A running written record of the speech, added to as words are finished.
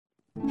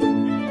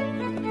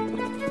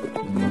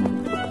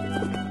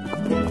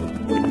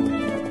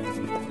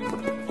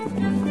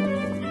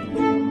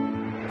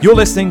You're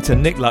listening to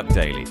Nick Luck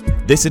Daily.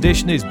 This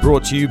edition is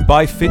brought to you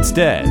by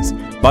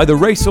FitzDares, by the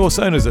Racehorse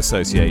Owners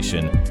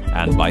Association,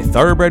 and by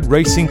Thoroughbred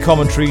Racing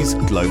Commentary's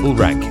Global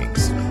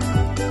Rankings.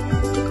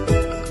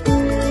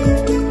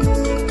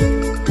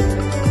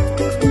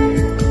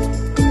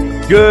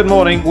 Good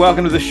morning,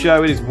 welcome to the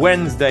show. It is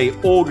Wednesday,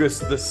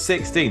 August the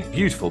 16th.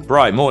 Beautiful,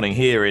 bright morning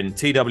here in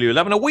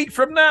TW11. A week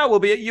from now, we'll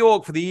be at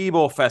York for the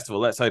Ebor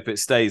Festival. Let's hope it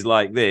stays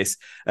like this.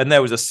 And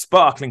there was a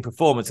sparkling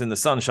performance in the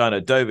sunshine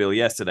at Deauville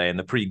yesterday in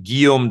the Prix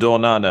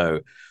d'Ornano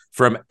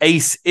from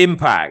Ace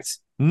Impact.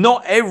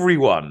 Not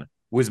everyone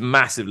was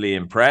massively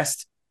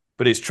impressed,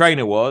 but his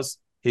trainer was,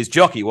 his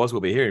jockey was.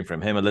 We'll be hearing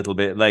from him a little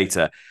bit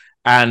later.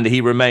 And he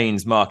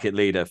remains market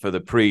leader for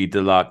the Prix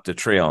de l'Arc de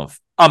Triomphe.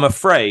 I'm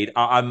afraid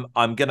I'm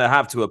going to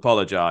have to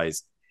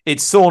apologise.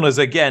 It's Saunas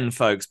again,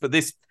 folks, but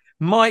this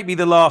might be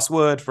the last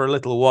word for a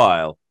little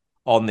while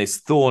on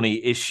this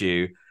thorny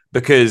issue,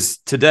 because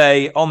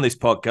today on this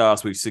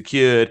podcast we've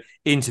secured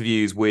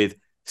interviews with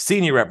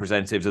senior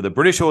representatives of the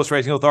British Horse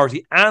Racing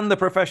Authority and the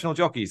Professional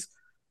Jockeys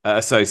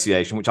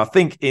Association, which I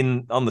think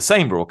on the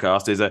same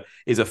broadcast is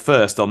a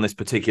first on this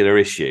particular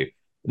issue.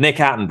 Nick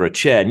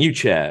Attenborough, new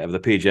chair of the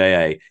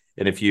PJA,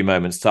 in a few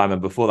moments' time.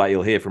 And before that,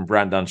 you'll hear from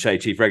Brant Dunshea,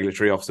 Chief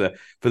Regulatory Officer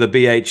for the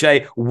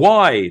BHA.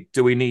 Why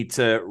do we need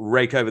to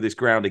rake over this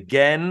ground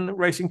again,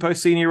 Racing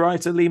Post senior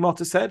writer Lee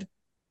Mottershead?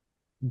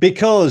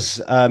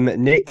 Because,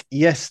 Nick,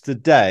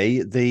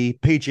 yesterday, the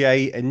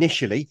PGA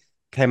initially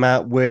came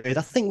out with,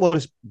 I think, what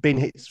has been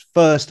its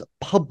first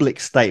public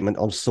statement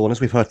on Saunas.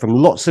 We've heard from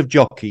lots of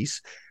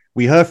jockeys.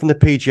 We heard from the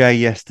PGA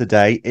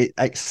yesterday. It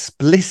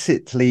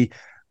explicitly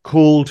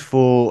called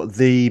for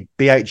the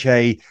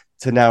BHA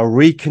to now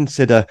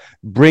reconsider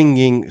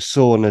bringing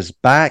saunas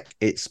back.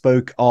 It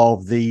spoke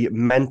of the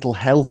mental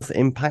health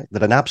impact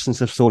that an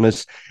absence of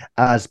saunas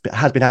has been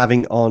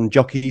having on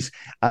jockeys,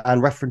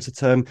 and referenced the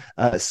term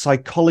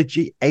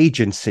psychology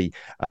agency,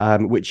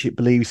 which it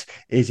believes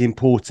is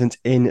important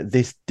in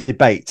this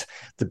debate.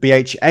 The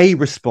BHA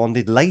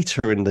responded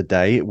later in the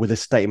day with a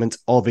statement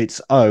of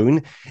its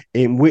own,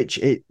 in which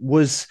it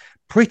was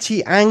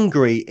pretty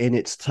angry in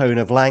its tone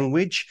of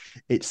language.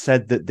 It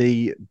said that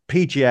the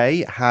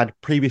PGA had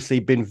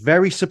previously been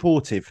very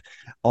supportive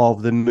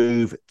of the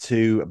move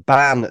to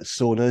ban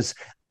saunas,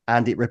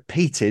 and it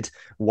repeated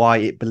why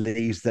it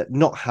believes that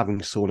not having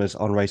saunas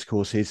on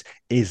racecourses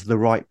is the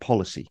right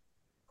policy.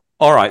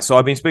 All right, so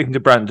I've been speaking to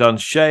Brant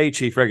Dunshea,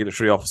 Chief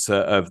Regulatory Officer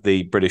of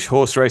the British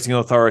Horse Racing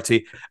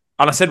Authority,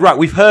 and I said, right,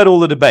 we've heard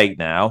all the debate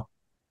now.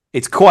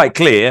 It's quite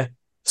clear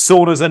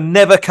saunas are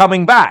never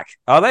coming back,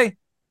 are they?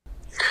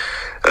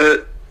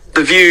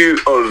 The view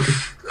of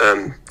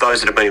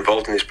those that have been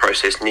involved in this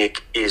process,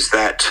 Nick, is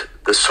that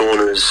the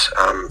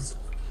saunas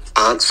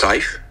aren't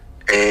safe,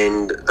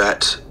 and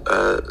that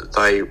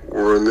they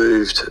were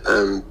removed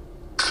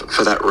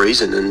for that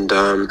reason. And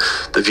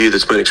the view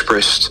that's been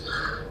expressed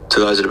to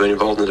those that have been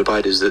involved in the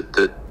debate is that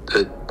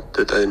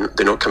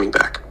they're not coming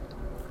back.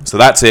 So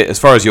that's it. As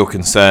far as you're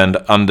concerned,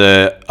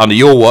 under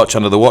your watch,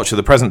 under the watch of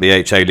the present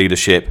BHA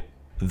leadership,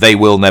 they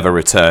will never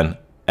return.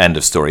 End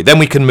of story. Then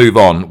we can move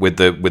on with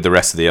the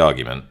rest of the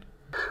argument.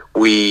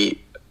 We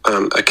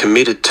are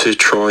committed to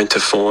trying to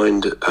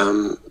find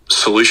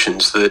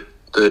solutions that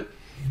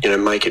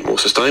make it more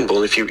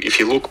sustainable. And if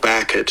you look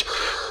back at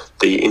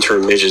the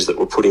interim measures that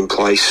were put in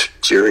place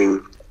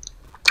during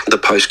the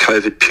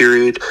post-COVID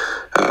period,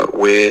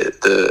 where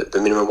the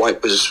minimum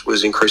weight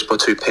was increased by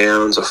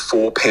 £2, a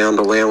 £4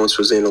 allowance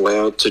was then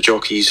allowed to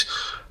jockeys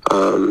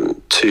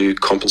to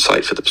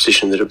compensate for the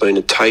position that had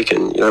been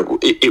taken.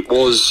 It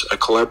was a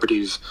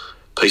collaborative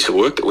piece of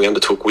work that we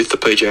undertook with the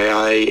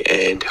PJA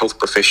and health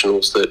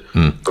professionals that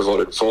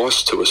provided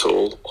advice to us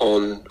all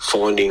on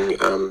finding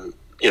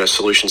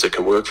solutions that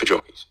can work for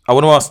jockeys. I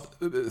want to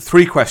ask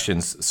three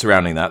questions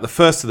surrounding that. The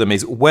first of them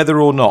is whether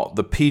or not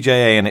the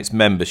PJA and its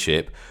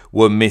membership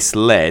were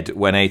misled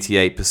when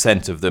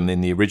 88% of them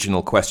in the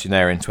original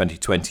questionnaire in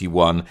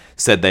 2021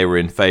 said they were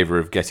in favour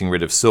of getting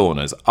rid of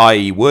saunas,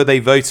 i.e. were they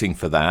voting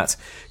for that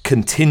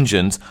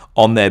contingent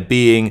on there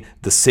being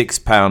the £6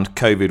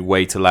 COVID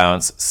weight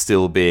allowance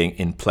still being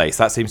in place?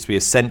 That seems to be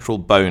a central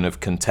bone of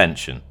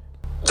contention.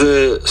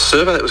 The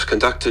survey that was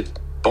conducted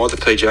by the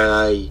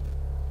PJA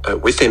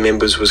with their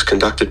members was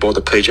conducted by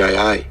the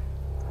PJA.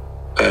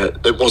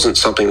 It wasn't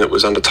something that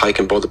was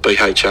undertaken by the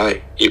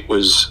BHA. It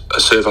was a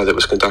survey that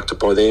was conducted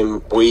by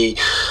them. We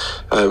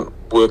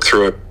worked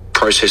through a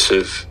process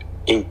of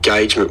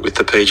engagement with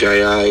the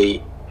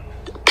PJA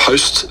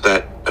post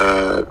that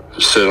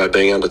survey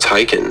being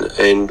undertaken,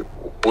 and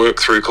worked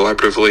through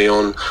collaboratively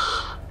on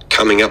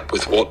coming up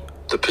with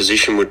what the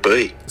position would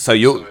be. So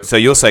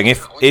you're saying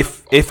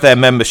if their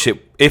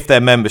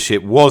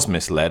membership was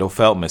misled or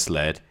felt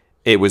misled,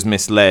 it was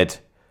misled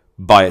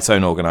by its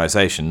own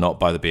organisation, not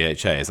by the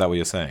BHA. Is that what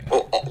you're saying?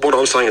 Well, what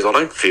I'm saying is I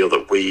don't feel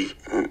that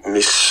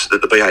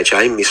that the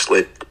BHA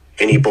misled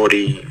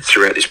anybody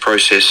throughout this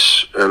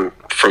process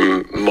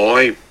from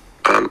my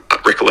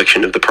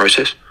recollection of the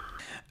process.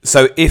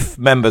 So if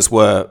members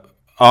were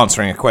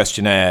answering a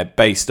questionnaire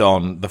based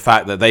on the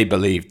fact that they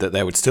believed that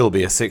there would still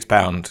be a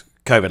 £6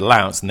 COVID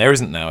allowance, and there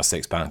isn't now a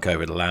 £6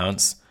 COVID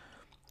allowance,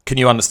 can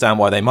you understand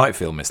why they might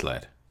feel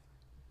misled?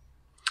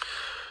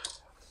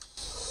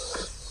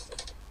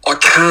 I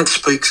can't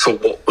speak for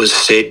what was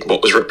said,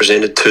 what was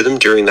represented to them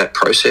during that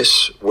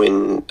process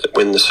when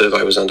the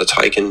survey was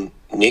undertaken,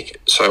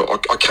 Nick. So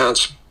I can't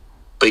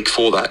speak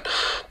for that.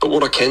 But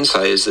what I can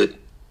say is that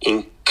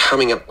in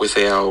coming up with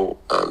our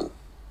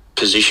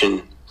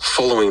position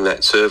following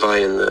that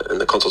survey and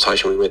the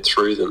consultation we went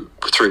through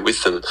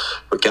with them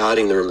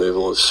regarding the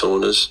removal of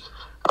saunas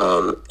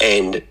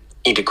and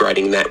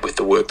integrating that with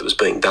the work that was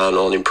being done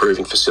on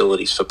improving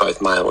facilities for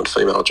both male and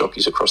female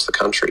jockeys across the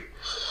country.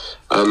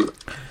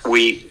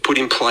 We put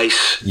in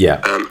place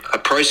a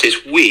process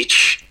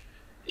which,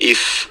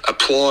 if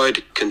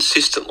applied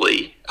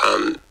consistently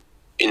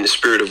in the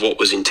spirit of what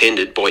was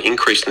intended by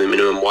increasing the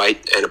minimum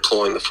weight and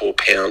applying the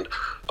 £4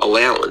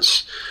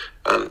 allowance,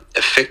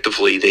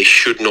 effectively there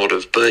should not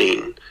have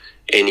been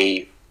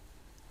any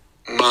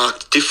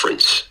marked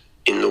difference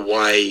in the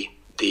way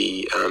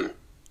the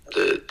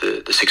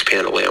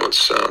 £6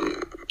 allowance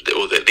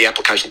or the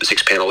application of the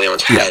 £6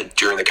 allowance had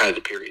during the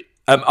COVID period.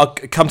 I'll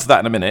come to that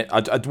in a minute.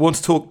 I want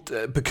to talk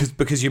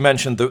because you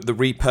mentioned the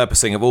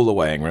repurposing of all the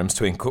weighing rooms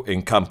to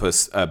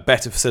encompass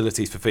better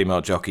facilities for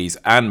female jockeys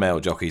and male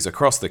jockeys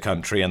across the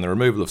country, and the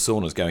removal of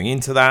saunas going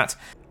into that.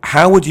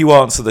 How would you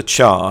answer the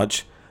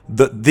charge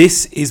that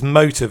this is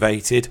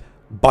motivated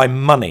by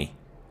money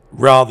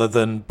rather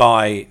than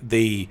by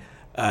the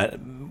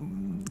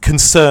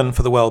concern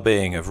for the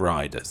well-being of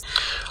riders?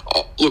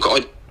 Look,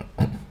 I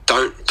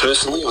don't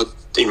personally.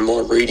 In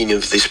my reading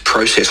of this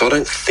process, I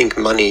don't think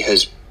money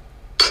has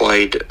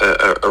played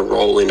a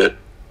role in it,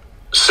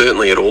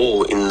 certainly at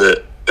all in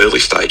the early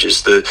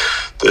stages.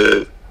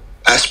 The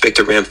aspect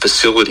around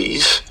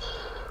facilities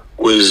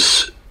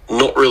was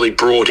not really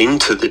brought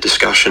into the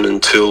discussion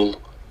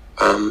until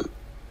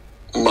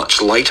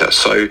much later.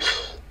 So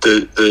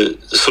the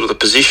sort of the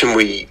position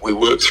we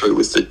worked through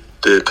with the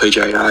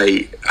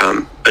PJA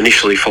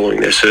initially following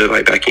their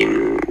survey back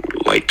in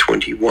late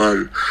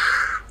 21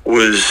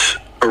 was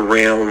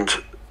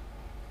around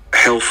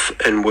health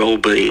and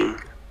well-being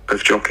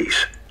of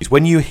jockeys.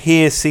 When you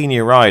hear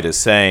senior riders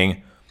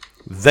saying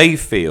they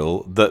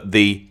feel that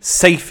the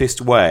safest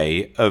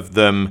way of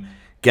them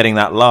getting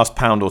that last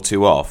pound or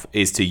two off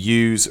is to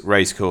use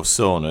racecourse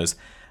saunas,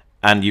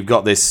 and you've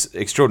got this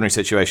extraordinary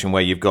situation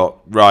where you've got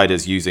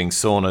riders using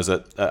saunas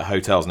at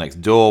hotels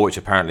next door, which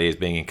apparently is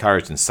being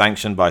encouraged and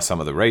sanctioned by some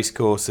of the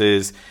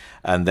racecourses,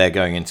 and they're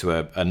going into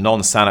a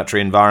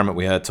non-sanitary environment.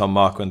 We heard Tom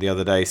Marquand the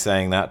other day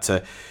saying that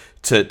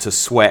to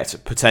sweat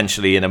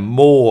potentially in a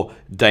more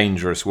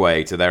dangerous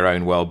way to their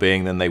own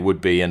well-being than they would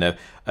be in a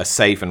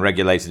safe and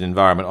regulated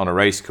environment on a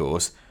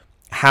racecourse.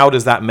 How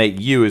does that make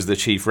you as the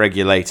chief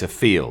regulator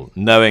feel,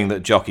 knowing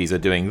that jockeys are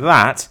doing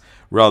that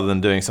rather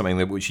than doing something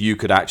which you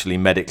could actually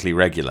medically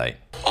regulate?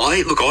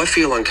 I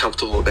feel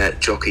uncomfortable about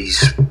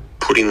jockeys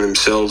putting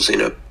themselves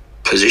in a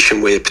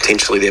position where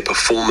potentially their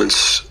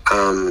performance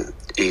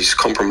is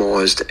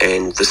compromised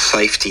and the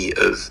safety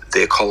of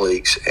their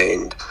colleagues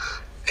and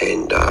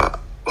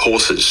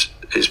horses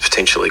is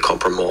potentially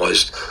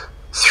compromised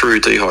through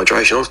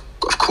dehydration.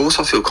 Of course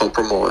I feel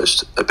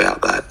compromised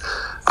about that.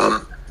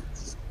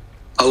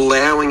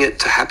 Allowing it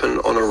to happen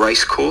on a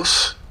race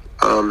course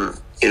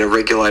in a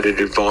regulated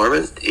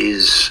environment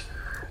is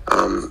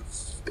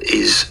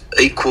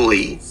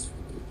equally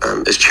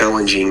as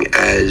challenging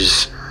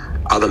as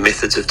other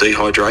methods of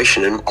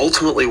dehydration, and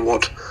ultimately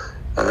what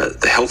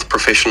the health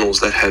professionals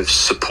that have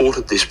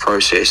supported this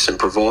process and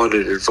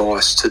provided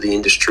advice to the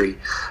industry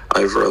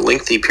over a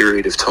lengthy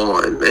period of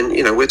time,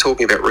 and we're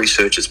talking about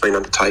research that's been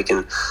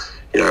undertaken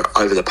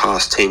over the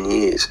past 10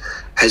 years,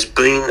 has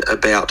been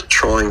about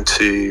trying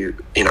to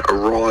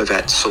arrive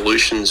at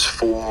solutions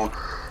for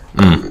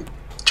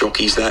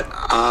jockeys that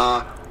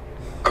are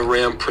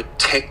around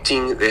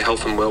protecting their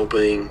health and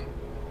well-being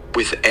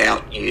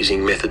without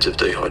using methods of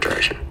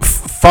dehydration.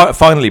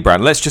 Finally,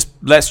 Brant, let's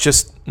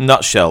just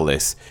nutshell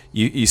this.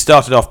 You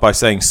started off by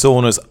saying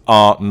saunas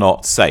are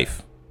not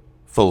safe.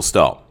 Full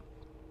stop.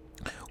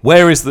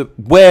 Where is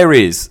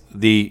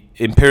the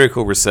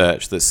empirical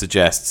research that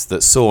suggests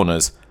that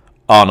saunas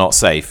are not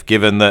safe,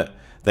 given that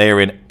they are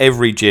in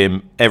every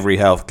gym, every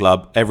health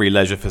club, every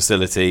leisure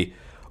facility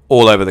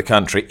all over the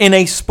country, in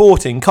a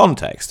sporting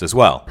context as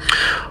well?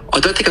 I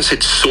don't think I said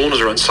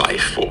saunas are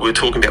unsafe. What we were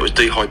talking about was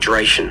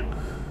dehydration.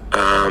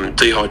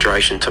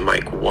 Dehydration to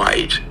make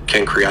weight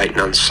can create an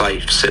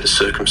unsafe set of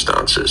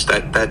circumstances.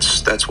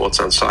 That's what's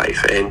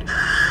unsafe, and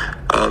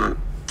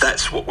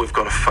that's what we've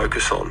got to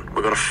focus on.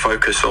 We've got to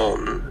focus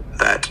on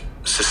that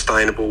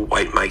sustainable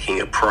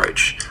weight-making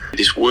approach.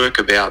 This work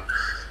about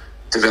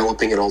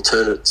developing an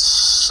alternate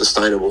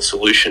sustainable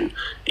solution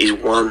is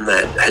one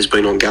that has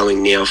been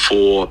ongoing now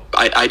for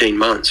 18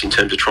 months in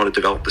terms of trying to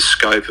develop the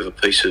scope of a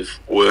piece of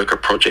work, a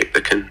project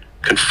that can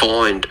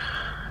find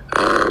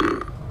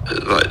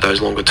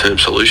those longer term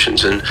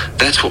solutions, and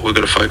that's what we've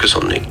got to focus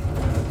on, Nick.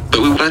 But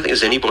we don't think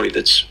there's anybody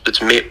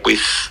that's met with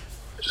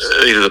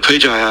either the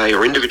PJA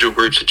or individual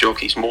groups of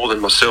jockeys more than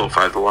myself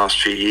over the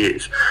last few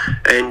years,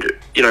 and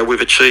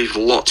we've achieved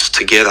lots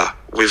together.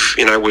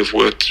 We've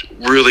worked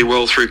really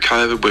well through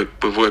COVID.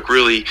 We've worked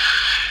really,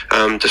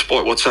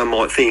 despite what some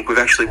might think, we've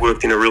actually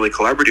worked in a really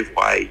collaborative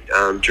way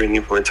during the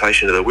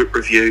implementation of the whip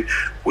review.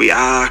 We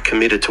are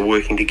committed to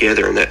working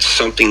together, and that's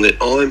something that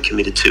I'm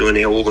committed to and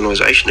our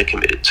organisation are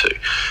committed to.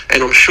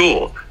 And I'm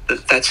sure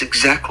that that's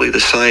exactly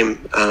the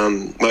same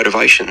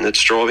motivation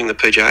that's driving the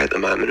PGA at the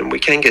moment, and we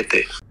can get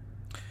there.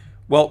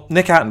 Well,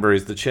 Nick Attenborough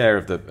is the chair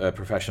of the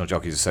Professional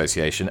Jockeys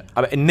Association.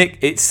 I mean, Nick,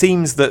 it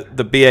seems that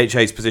the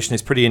BHA's position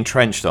is pretty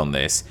entrenched on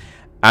this,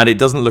 and it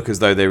doesn't look as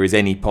though there is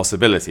any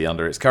possibility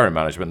under its current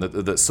management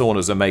that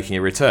saunas are making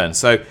a return.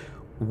 So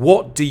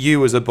what do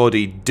you as a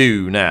body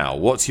do now?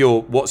 What's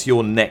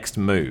your next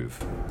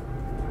move?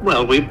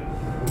 Well, we're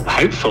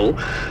hopeful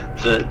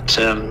that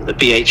the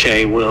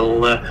BHA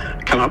will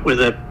come up with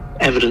a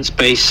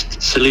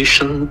evidence-based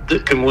solution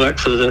that can work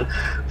for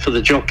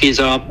the jockeys,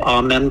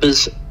 our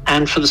members,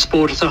 and for the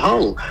sport as a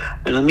whole.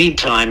 In the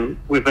meantime,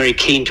 we're very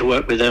keen to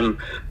work with them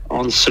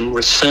on some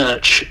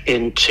research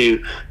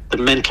into the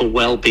mental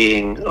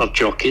well-being of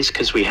jockeys,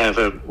 because we have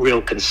a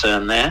real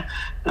concern there.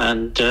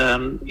 And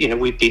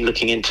we've been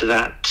looking into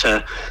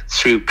that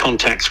through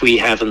contacts we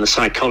have and the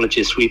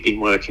psychologists we've been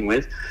working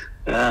with.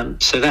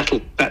 So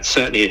that's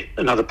certainly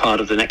another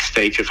part of the next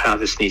stage of how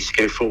this needs to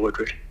go forward,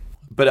 really.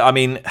 But I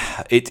mean,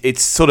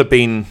 it's sort of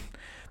been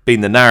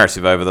the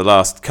narrative over the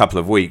last couple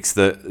of weeks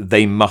that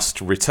they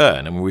must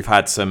return. I mean, we've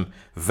had some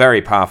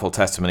very powerful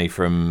testimony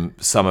from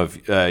some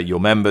of your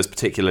members,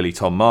 particularly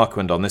Tom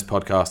Marquand on this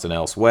podcast and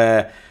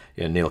elsewhere.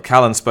 Neil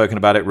Callan spoken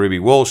about it. Ruby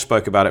Walsh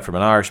spoke about it from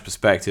an Irish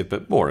perspective,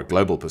 but more a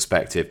global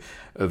perspective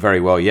very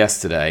well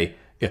yesterday.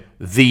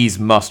 These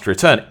must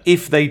return.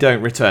 If they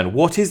don't return,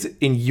 what is,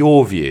 in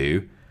your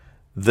view,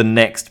 the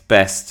next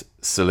best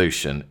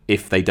solution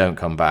if they don't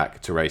come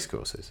back to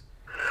racecourses?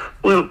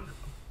 Well,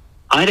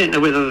 I don't know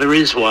whether there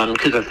is one,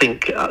 because I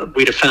think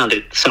we'd have found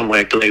it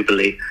somewhere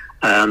globally.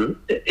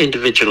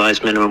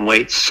 Individualised minimum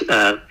weights,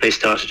 they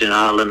started in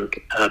Ireland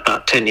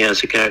about 10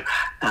 years ago,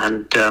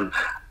 and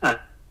it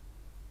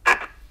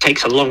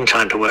takes a long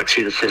time to work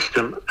through the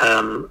system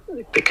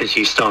because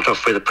you start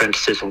off with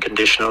apprentices and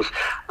conditionals.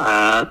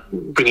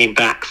 Bringing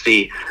back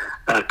the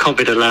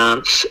COVID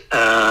allowance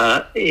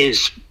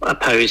is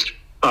opposed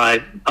by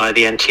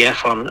the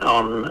NTF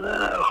on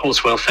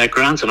horse welfare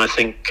grounds, and I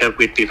think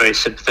we'd be very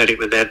sympathetic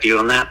with their view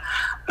on that.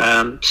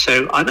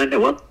 So I don't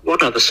know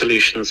what other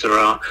solutions there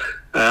are.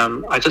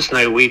 I just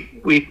know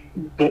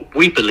what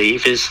we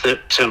believe is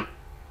that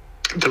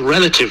the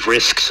relative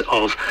risks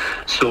of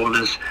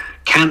saunas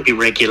can be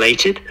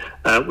regulated.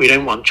 We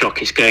don't want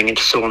jockeys going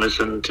into saunas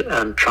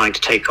and trying to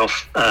take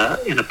off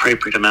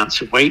inappropriate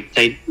amounts of weight.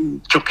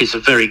 Jockeys are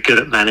very good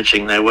at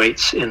managing their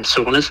weights in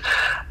saunas,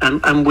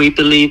 and we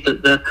believe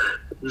that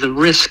the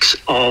risks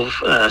of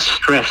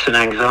stress and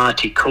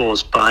anxiety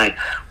caused by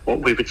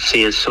what we would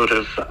see as sort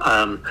of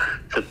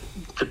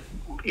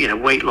the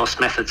weight loss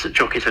methods that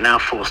jockeys are now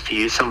forced to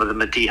use. Some of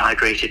them are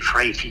dehydrated for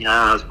 18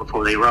 hours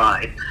before they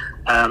ride.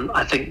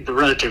 I think the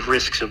relative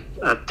risks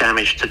of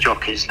damage to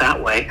jockeys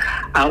that way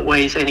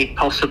outweighs any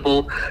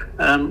possible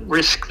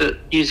risk that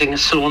using a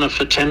sauna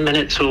for 10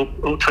 minutes or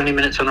 20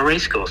 minutes on a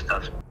racecourse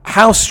does.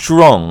 How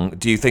strong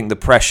do you think the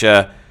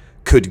pressure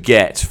could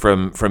get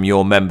from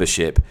your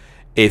membership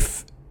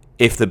if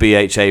the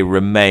BHA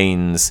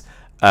remains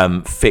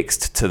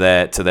fixed to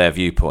their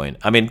viewpoint?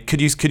 I mean,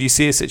 could you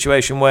see a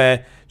situation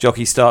where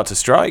jockeys start to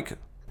strike?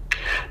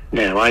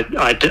 No, I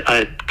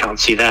can't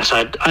see that.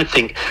 I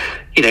think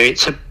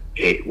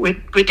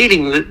we're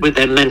dealing with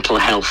their mental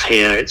health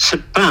here. It's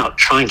about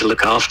trying to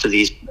look after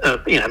these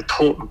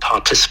important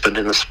participant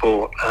in the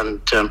sport,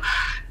 and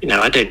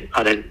I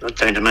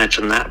don't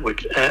imagine that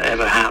would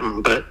ever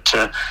happen. But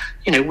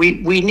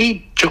we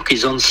need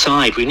jockeys on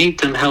side. We need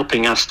them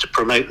helping us to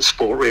promote the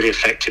sport really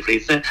effectively.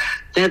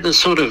 They're the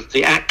sort of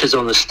the actors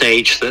on the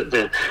stage that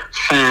the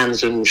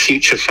fans and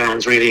future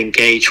fans really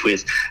engage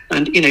with.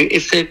 And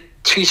if they're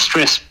too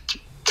stressed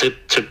to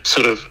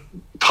sort of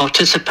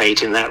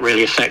participate in that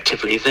really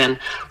effectively, then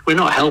we're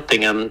not helping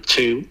them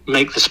to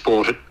make the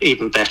sport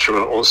even better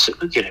or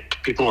to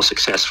be more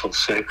successful.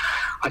 So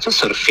I just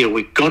sort of feel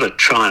we've got to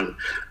try and,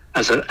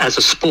 as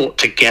a sport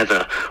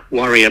together,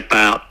 worry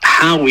about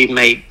how we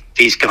make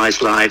these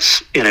guys'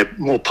 lives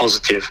more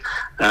positive.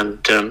 And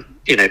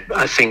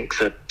I think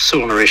the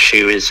sauna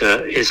issue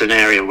is an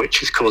area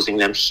which is causing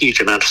them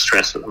huge amount of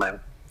stress at the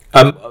moment.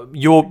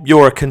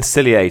 You're a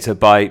conciliator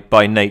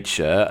by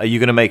nature. Are you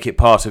going to make it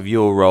part of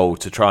your role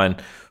to try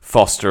and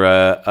foster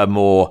a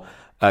more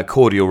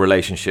cordial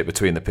relationship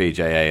between the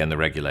PJA and the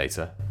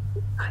regulator?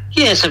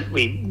 Yes,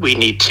 we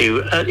need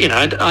to.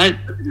 I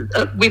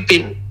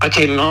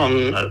came on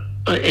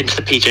into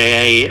the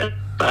PJA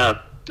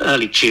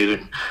early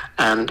June,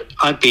 and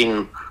I've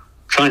been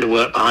trying to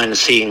work behind the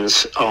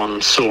scenes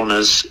on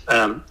saunas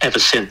ever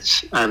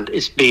since, and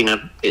it's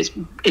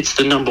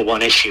the number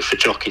one issue for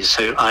jockeys,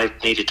 so I've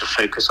needed to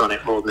focus on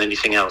it more than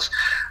anything else.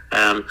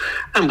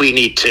 And we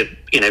need to,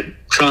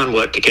 try and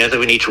work together.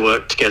 We need to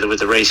work together with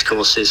the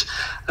racecourses,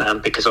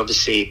 because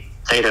obviously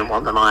they don't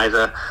want them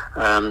either.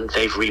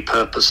 They've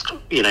repurposed,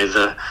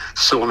 the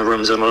sauna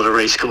rooms on a lot of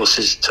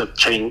racecourses to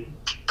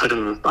put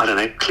them,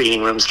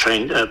 cleaning rooms,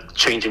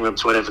 changing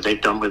rooms, whatever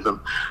they've done with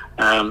them.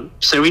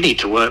 So we need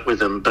to work with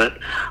them, but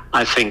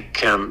I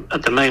think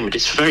at the moment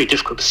it's very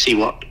difficult to see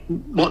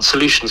what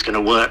solution is going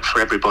to work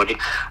for everybody,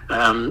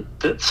 so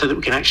that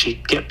we can actually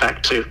get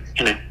back to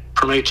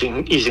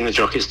using the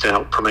jockeys to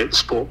help promote the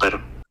sport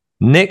better.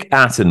 Nick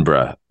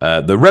Attenborough,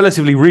 the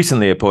relatively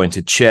recently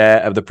appointed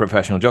chair of the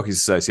Professional Jockeys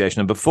Association,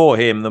 and before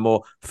him, the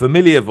more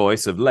familiar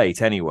voice of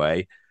late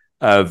anyway,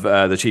 of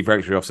the Chief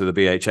Regulatory Officer of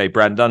the BHA,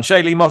 Brant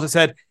Dunshea. Lee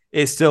Mottershead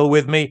is still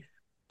with me.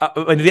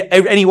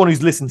 Anyone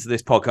who's listened to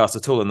this podcast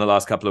at all in the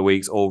last couple of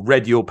weeks, or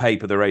read your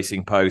paper, The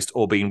Racing Post,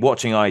 or been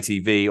watching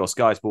ITV or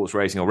Sky Sports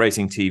Racing or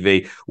Racing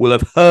TV, will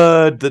have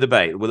heard the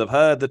debate, will have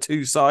heard the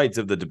two sides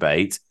of the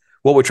debate.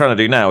 What we're trying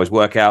to do now is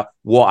work out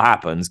what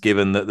happens,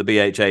 given that the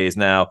BHA is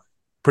now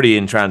pretty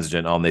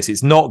intransigent on this.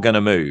 It's not going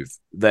to move.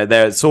 Their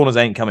saunas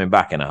ain't coming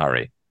back in a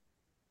hurry.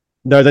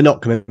 No, they're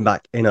not coming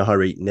back in a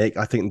hurry, Nick.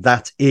 I think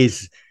that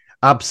is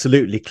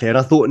absolutely clear. And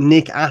I thought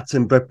Nick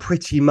Attenborough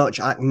pretty much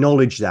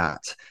acknowledged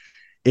that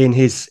in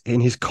his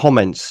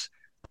comments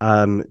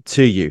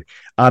to you.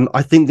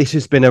 I think this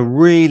has been a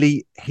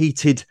really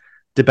heated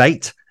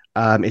debate.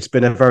 It's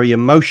been a very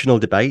emotional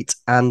debate.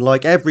 And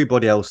like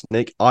everybody else,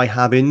 Nick, I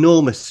have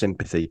enormous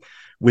sympathy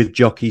with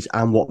jockeys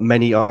and what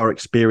many are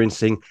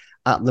experiencing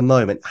at the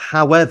moment.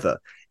 However,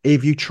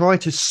 if you try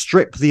to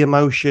strip the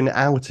emotion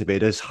out of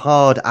it, as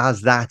hard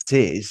as that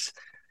is,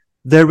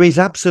 there is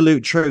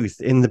absolute truth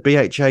in the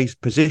BHA's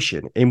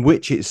position, in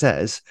which it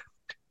says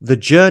the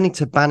journey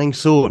to banning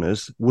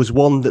saunas was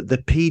one that the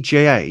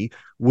PGA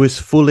was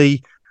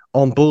fully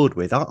on board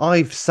with.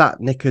 I've sat,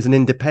 Nick, as an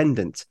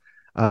independent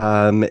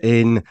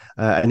in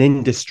an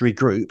industry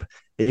group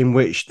in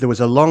which there was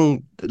a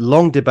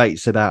long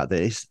debates about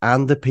this,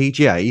 and the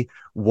PGA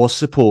was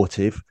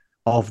supportive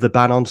of the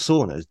ban on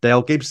saunas.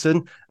 Dale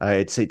Gibson,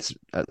 it's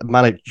a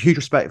man of huge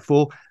respect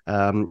for,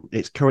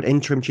 its current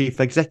interim chief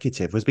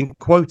executive, has been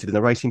quoted in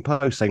the Racing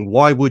Post saying,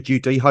 "Why would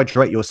you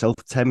dehydrate yourself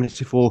 10 minutes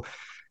before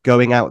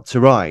going out to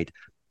ride?"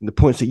 And the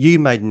points that you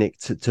made, Nick,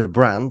 to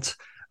Brant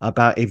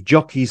about if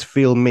jockeys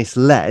feel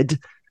misled,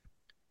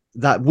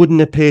 that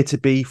wouldn't appear to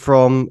be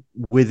from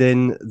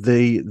within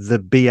the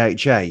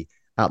BHA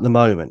at the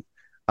moment.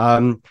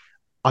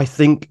 I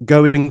think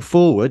going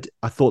forward,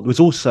 I thought there was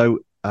also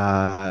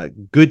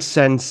good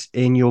sense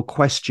in your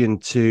question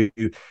to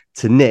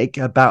Nick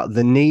about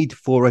the need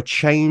for a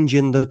change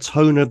in the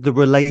tone of the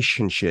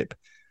relationship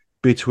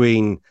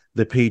between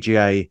the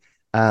PGA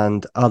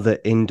and other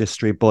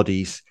industry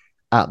bodies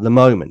at the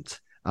moment.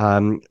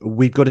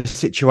 We've got a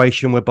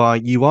situation whereby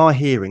you are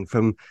hearing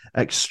from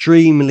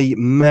extremely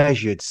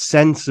measured,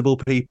 sensible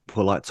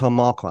people like Tom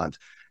Marquardt,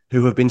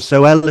 who have been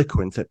so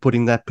eloquent at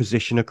putting their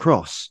position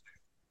across.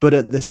 But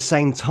at the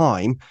same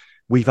time,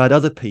 we've had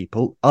other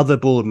people, other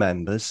board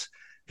members,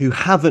 who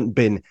haven't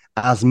been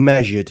as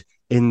measured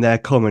in their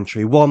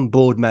commentary. One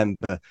board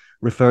member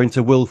referring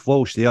to Wilf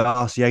Walsh, the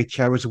RCA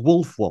chair, as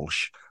Wolf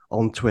Walsh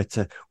on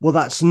Twitter. Well,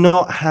 that's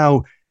not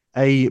how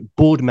a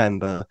board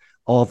member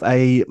of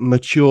a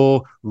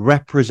mature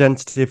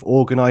representative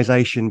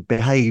organisation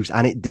behaves,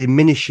 and it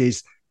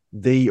diminishes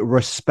the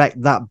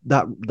respect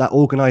that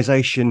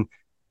organisation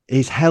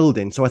is held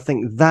in. So I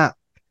think that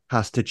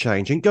has to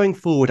change. And going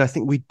forward, I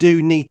think we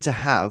do need to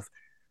have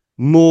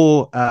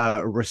more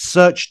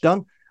research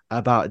done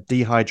about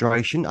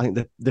dehydration. I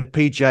think the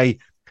PGA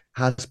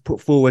has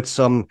put forward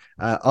some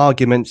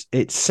arguments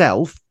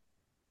itself,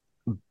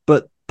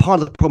 but part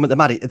of the problem at the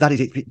matter that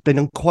is it's been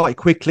done quite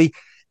quickly.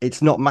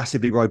 It's not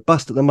massively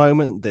robust at the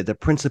moment. The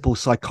principal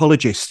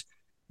psychologist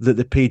that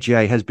the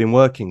PGA has been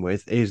working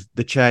with is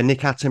the chair, Nick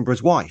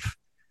Attenborough's wife,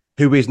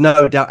 who is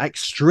no doubt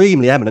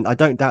extremely eminent. I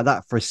don't doubt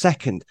that for a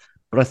second.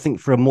 But I think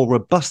for a more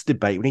robust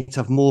debate, we need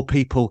to have more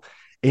people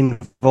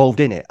involved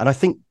in it. And I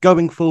think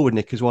going forward,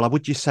 Nick, as well, I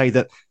would just say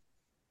that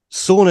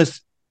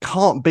saunas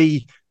can't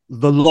be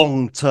the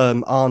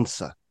long-term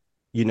answer.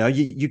 You know,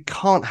 you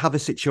can't have a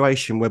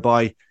situation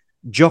whereby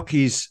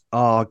jockeys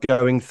are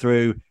going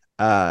through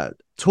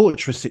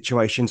torturous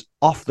situations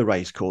off the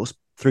racecourse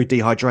through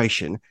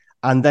dehydration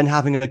and then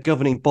having a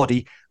governing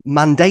body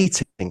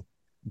mandating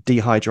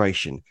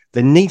dehydration.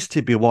 There needs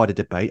to be a wider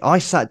debate. I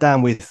sat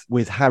down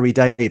with Harry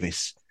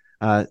Davis,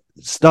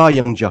 star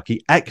young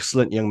jockey,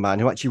 excellent young man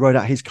who actually wrote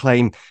out his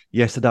claim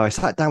yesterday. I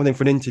sat down with him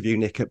for an interview,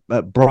 Nick,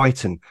 at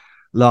Brighton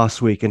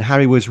last week, and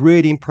Harry was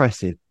really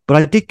impressive. But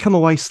I did come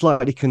away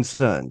slightly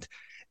concerned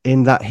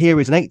in that here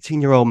is an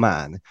 18-year-old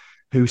man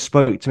who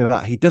spoke to me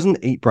about he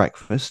doesn't eat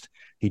breakfast,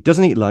 he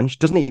doesn't eat lunch,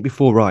 doesn't eat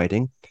before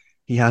riding,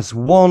 he has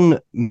one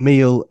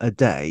meal a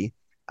day,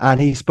 and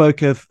he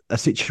spoke of a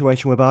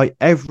situation whereby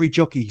every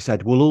jockey, he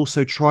said, will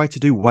also try to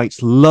do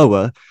weights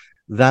lower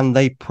than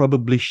they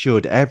probably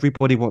should.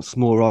 Everybody wants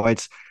more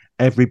rides.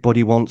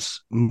 Everybody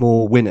wants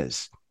more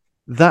winners.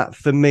 That,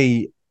 for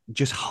me,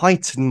 just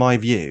heightened my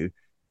view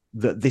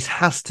that this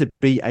has to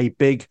be a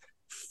big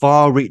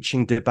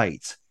far-reaching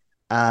debate.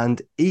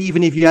 And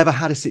even if you ever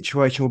had a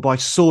situation whereby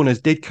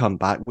Saunas did come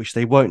back, which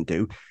they won't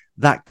do,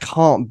 that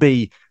can't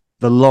be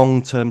the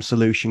long-term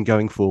solution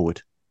going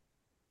forward.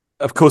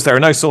 Of course, there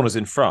are no Saunas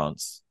in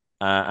France.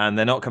 And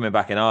they're not coming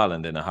back in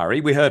Ireland in a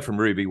hurry. We heard from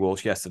Ruby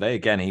Walsh yesterday.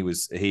 Again, he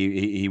was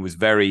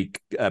very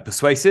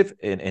persuasive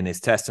in his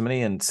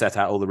testimony and set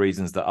out all the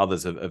reasons that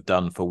others have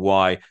done for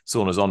why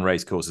saunas on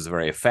racecourses are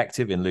very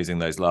effective in losing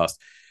those last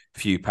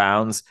few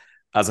pounds.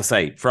 As I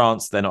say,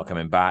 France, they're not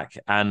coming back,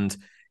 and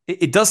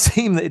it does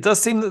seem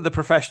that the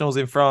professionals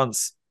in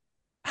France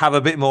have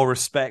a bit more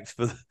respect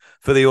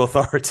for the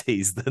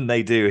authorities than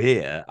they do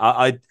here.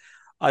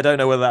 I don't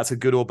know whether that's a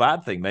good or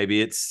bad thing. Maybe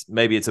it's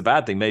a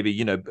bad thing. Maybe,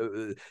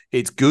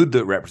 it's good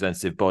that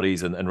representative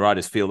bodies and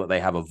riders feel that they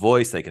have a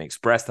voice. They can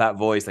express that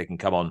voice. They can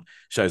come on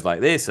shows like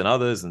this and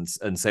others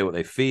and say what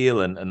they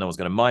feel, and no one's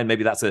going to mind.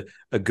 Maybe that's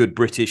a good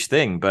British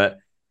thing. But,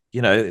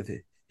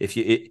 if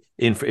you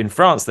in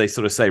France, they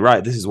sort of say,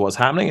 right, this is what's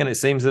happening. And it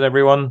seems that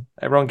everyone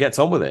gets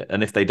on with it.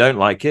 And if they don't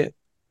like it,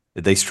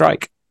 they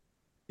strike.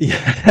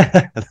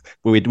 Yeah,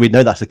 we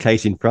know that's the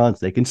case in France.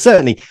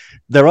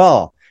 There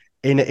are,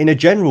 in a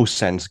general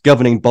sense,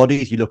 governing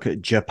bodies. You look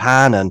at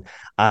Japan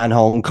and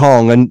Hong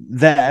Kong, and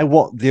there,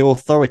 what the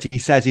authority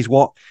says is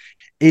what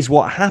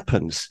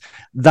happens.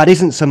 That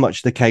isn't so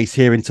much the case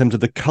here in terms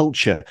of the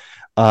culture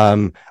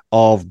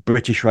of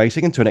British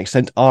racing, and to an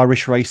extent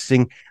Irish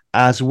racing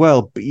as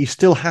well. But you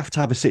still have to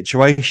have a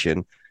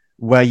situation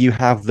where you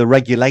have the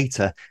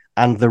regulator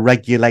and the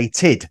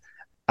regulated,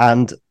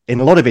 and in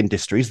a lot of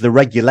industries, the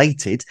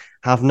regulated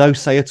have no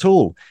say at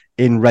all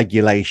in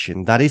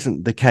regulation. That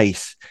isn't the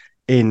case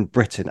in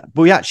Britain.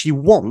 But we actually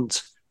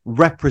want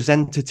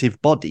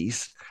representative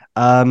bodies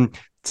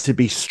to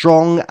be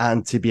strong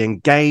and to be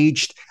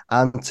engaged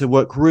and to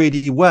work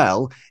really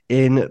well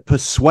in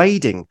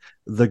persuading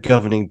the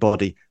governing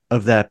body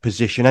of their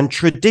position. And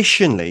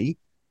traditionally,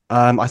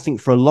 I think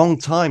for a long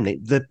time,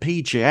 the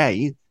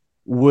PGA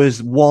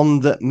was one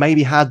that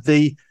maybe had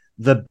the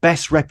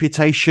best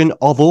reputation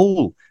of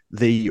all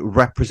the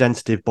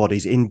representative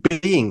bodies in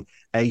being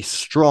a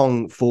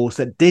strong force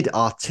that did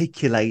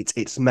articulate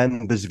its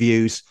members'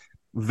 views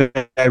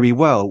very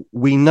well.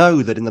 We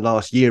know that in the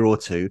last year or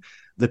two,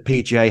 the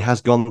PGA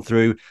has gone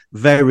through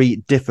very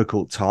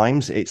difficult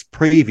times. Its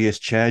previous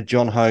chair,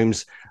 John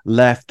Holmes,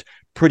 left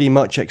pretty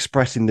much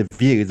expressing the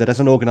view that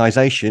as an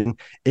organisation,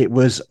 it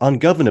was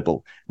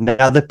ungovernable.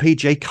 Now, the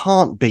PGA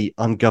can't be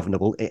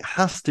ungovernable. It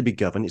has to be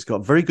governed. It's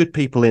got very good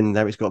people in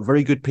there. It's got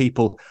very good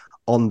people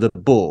on the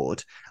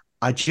board.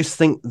 I just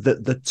think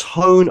that the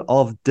tone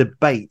of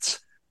debate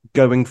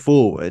going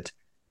forward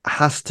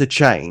has to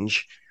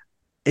change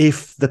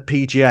if the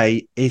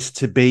PGA is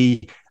to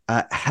be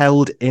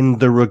held in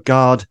the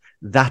regard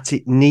that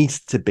it needs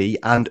to be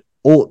and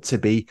ought to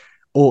be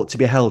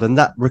held. And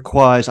that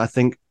requires, I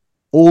think,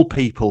 all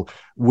people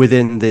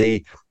within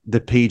the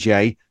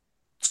PGA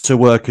to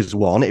work as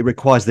one. It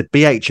requires the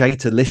BHA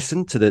to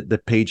listen to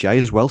the PGA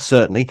as well.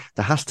 Certainly,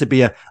 there has to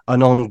be an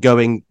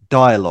ongoing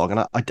dialogue,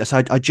 and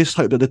I just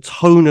hope that the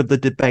tone of the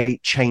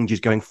debate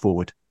changes going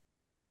forward.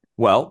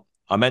 Well,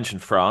 I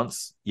mentioned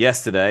France.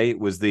 Yesterday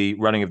was the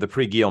running of the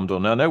Prix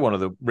d'Ornano, one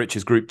of the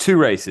richest Group 2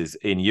 races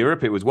in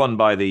Europe. It was won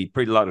by the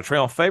Prix de l'Arc de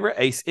Triomphe favourite,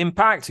 Ace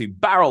Impact, who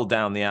barreled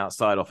down the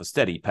outside off a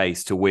steady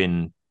pace to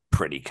win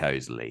pretty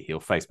cosily. He'll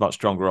face much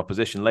stronger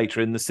opposition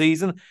later in the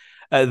season.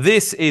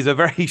 This is a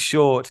very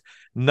short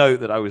note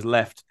that I was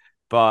left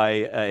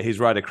by his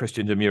rider,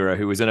 Cristian Demuro,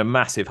 who was in a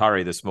massive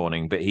hurry this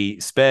morning, but he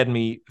spared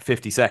me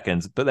 50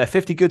 seconds, but they're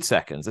 50 good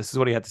seconds. This is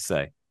what he had to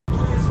say.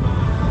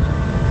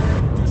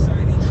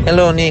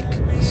 Hello, Nick.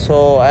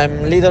 So I'm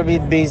a little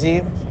bit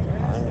busy.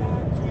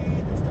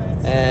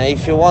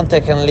 If you want,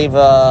 I can leave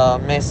a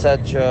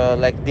message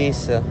like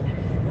this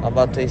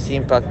about his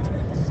impact.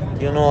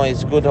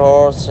 It's good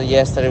horse.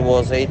 Yesterday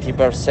was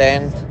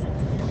 80%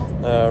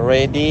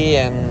 ready,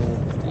 and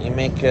he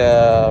make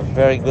a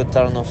very good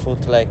turn of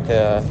foot like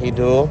he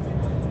do.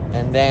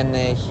 And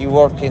then he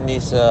work in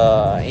this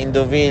in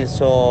Deauville,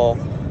 so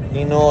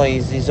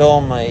it's his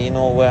home.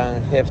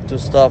 When he have to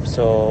stop.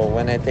 So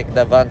when I take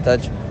the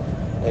advantage,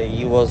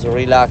 he was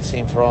relaxed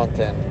in front,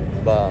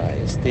 but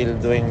he's still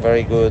doing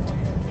very good.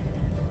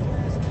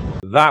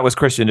 That was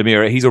Cristian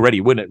Demuro. He's already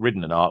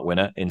ridden an Art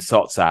winner in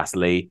Sotsas,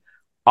 Lee.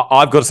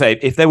 I've got to say,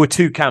 if there were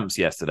two camps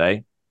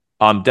yesterday,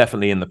 I'm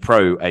definitely in the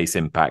pro Ace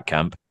Impact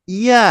camp.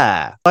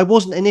 Yeah, I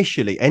wasn't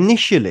initially.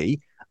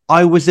 Initially,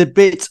 I was a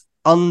bit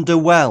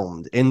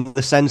underwhelmed in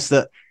the sense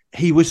that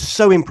he was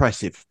so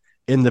impressive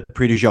in the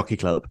Prix du Jockey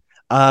Club.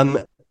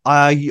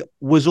 I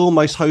was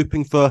almost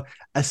hoping for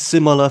a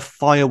similar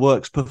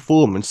fireworks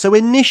performance. So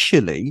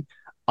initially,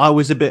 I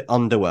was a bit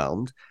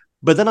underwhelmed.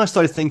 But then I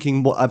started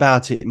thinking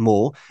about it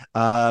more.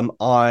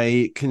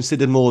 I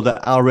considered more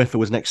that Al Riffa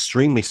was an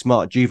extremely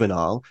smart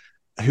juvenile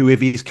who,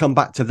 if he's come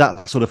back to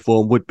that sort of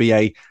form, would be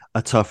a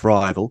tough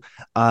rival.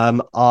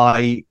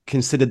 I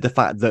considered the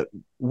fact that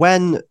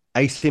when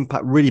Ace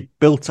Impact really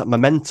built up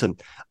momentum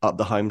up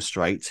the home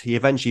straight, he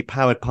eventually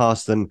powered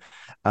past them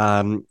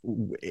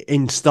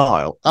in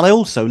style. And I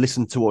also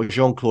listened to what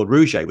Jean-Claude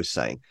Rouget was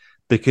saying,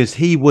 because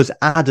he was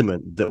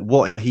adamant that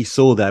what he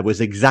saw there was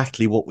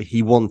exactly what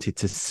he wanted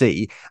to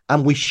see.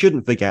 And we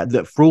shouldn't forget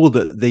that for all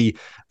that the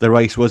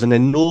race was an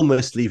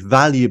enormously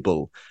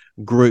valuable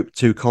Group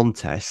 2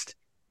 contest,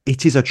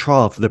 it is a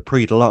trial for the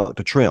Prix de l'Arc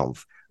de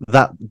Triomphe.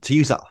 That, to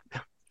use that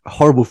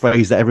horrible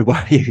phrase that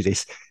everybody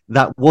uses,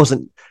 that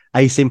wasn't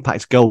Ace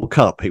Impact's Gold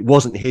Cup. It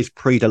wasn't his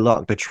Prix de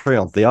l'Arc de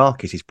Triomphe. The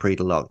Arc is his Prix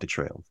de l'Arc de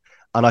Triomphe.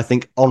 And I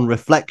think on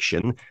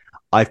reflection,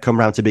 I've come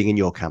around to being in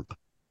your camp.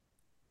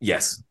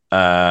 Yes.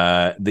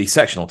 The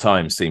sectional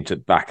times seemed to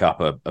back up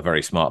a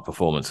very smart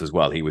performance as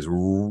well. He was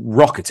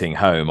rocketing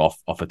home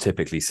off a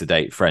typically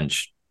sedate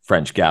French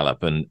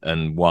gallop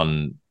and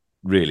won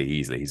really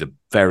easily. He's a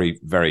very,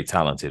 very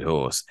talented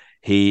horse.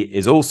 He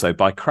is also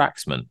by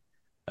Cracksman,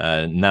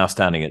 now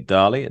standing at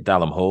Darley, at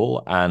Dalham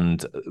Hall,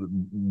 and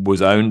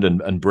was owned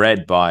and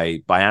bred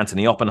by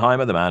Anthony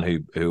Oppenheimer, the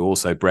man who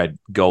also bred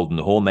Golden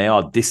Horn. They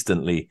are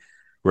distantly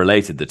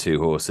related, the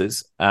two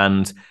horses.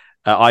 And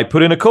I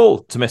put in a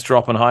call to Mr.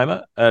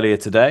 Oppenheimer earlier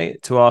today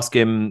to ask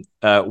him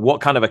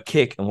what kind of a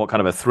kick and what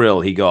kind of a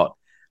thrill he got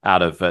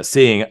out of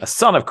seeing a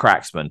son of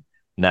Cracksman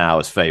now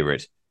as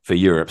favourite for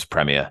Europe's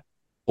premier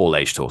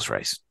all-aged horse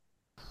race.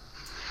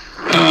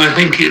 I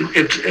think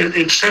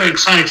it's so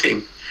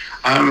exciting.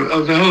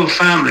 The whole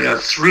family are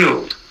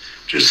thrilled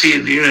to see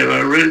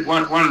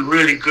one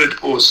really good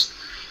horse.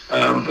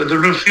 But there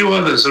are a few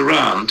others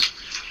around,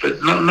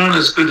 but none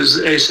as good as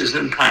Ace's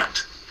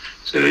Impact.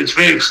 So it's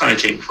very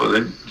exciting for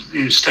the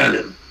new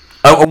stallion.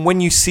 Oh, and when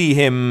you see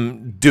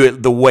him do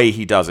it the way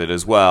he does it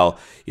as well,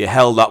 you're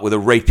held up with a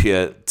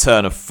rapier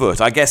turn of foot.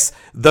 I guess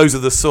those are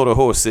the sort of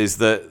horses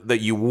that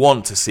you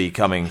want to see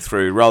coming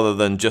through rather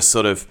than just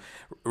sort of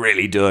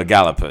really doer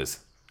gallopers.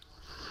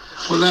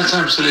 Well, that's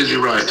absolutely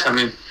right. I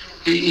mean,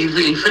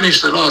 he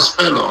finished the last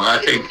furlong, I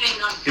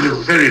think, in a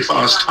very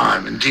fast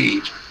time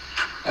indeed.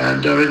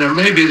 And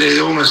maybe they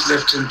almost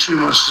left him too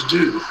much to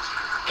do.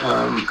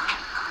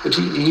 But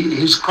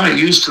he's quite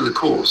used to the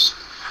course.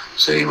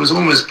 So he was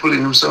almost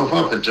pulling himself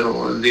up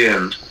until in the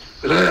end.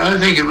 But I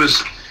think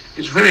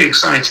it's very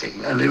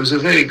exciting, and it was a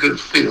very good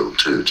field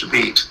too to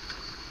beat.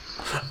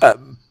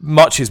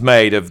 Much is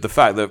made of the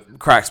fact that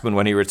Cracksman,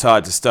 when he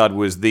retired to stud,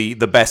 was the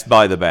best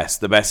by the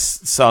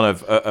best son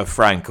of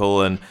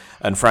Frankel,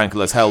 and Frankel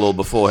has held all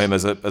before him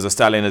as a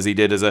stallion as he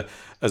did as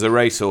a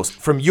racehorse.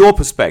 From your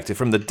perspective,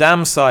 from the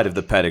dam side of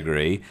the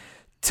pedigree,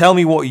 tell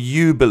me what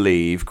you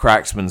believe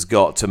Cracksman's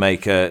got to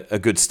make a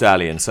good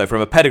stallion. So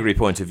from a pedigree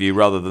point of view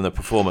rather than a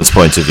performance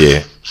point of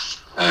view.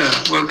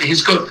 Well,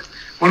 he's got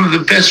one of the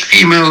best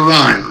female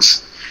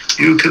lines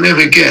you can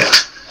ever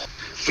get.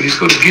 But he's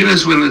got a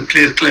Guinness winner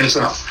clears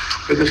up.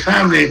 But the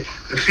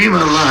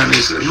female line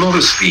is a lot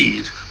of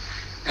speed.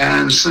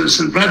 And so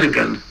St.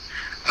 Radigan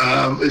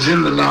is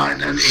in the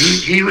line. And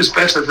he was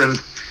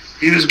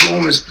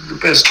almost the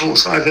best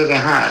horse I've ever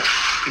had.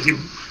 But he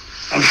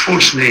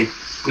unfortunately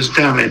was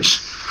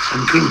damaged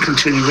and couldn't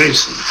continue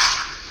racing.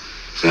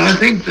 So I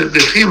think that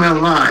the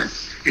female line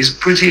is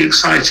pretty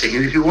exciting.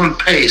 And if you want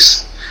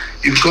pace,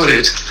 you've got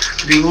it.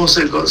 But you've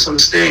also got some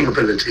staying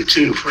ability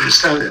too for a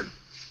stallion.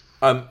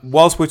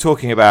 Whilst we're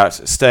talking about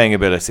staying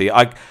ability,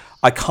 I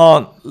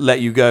can't let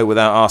you go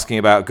without asking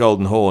about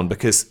Golden Horn,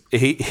 because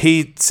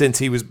he since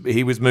he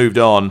was moved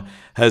on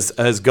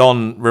has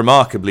gone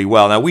remarkably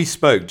well. Now, we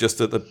spoke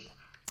just at the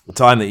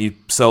time that you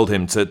sold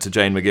him to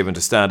Jane McGibbon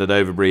to Standard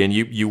Overbury, and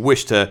you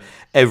wished her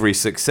every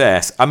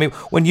success. I mean,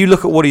 when you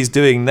look at what he's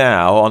doing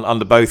now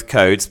under both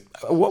codes,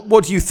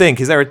 what do you think?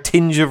 Is there a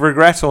tinge of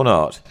regret or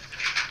not?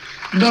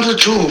 Not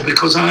at all,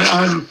 because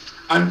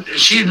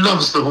she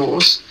loves the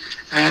horse,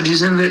 and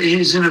he's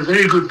in a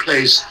very good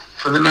place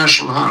for the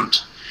national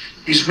hunt.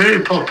 He's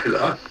very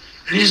popular,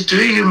 and he's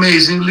doing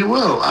amazingly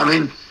well. I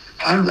mean,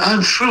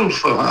 I'm thrilled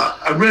for her.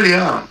 I really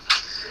am,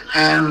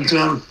 and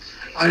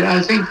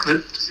I think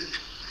that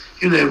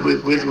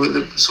with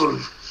the sort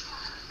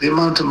of the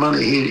amount of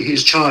money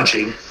he's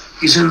charging,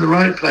 he's in the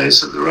right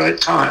place at the right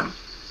time,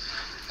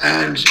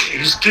 and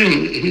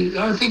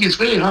I think he's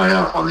very high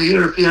up on the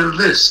European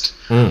list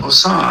of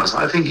sires.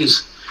 I think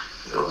he's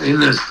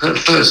in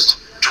the first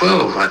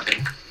 12, I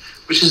think,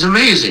 which is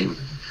amazing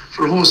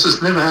for a horse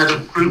that's never had a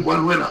Group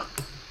 1 winner.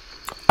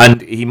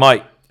 And he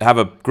might have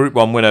a Group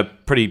 1 winner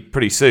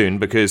pretty soon,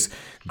 because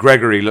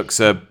Gregory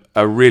looks a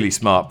really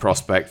smart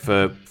prospect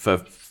for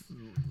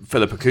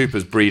Philippa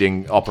Cooper's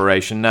breeding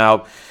operation.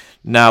 Now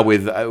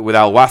with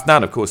Al Wathnan,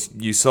 and of course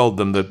you sold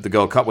them the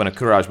Gold Cup winner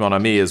Courage Mon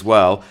Ami as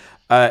well.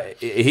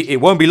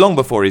 It won't be long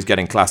before he's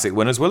getting classic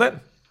winners, will it?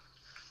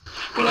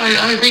 Well,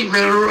 I think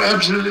they're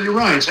absolutely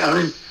right.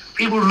 I mean,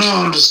 people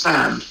now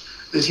understand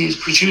that he's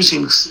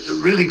producing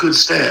really good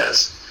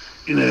stayers,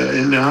 in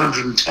the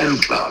 110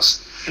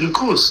 class. And of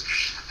course,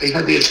 he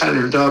had the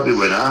Italian Derby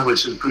winner,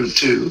 which is Group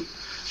 2.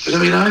 But I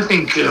mean, I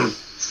think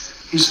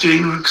he's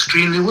doing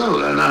extremely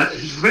well, and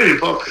he's very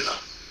popular.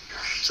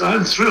 So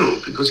I'm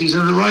thrilled, because he's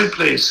in the right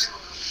place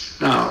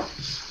now.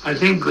 I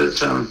think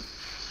that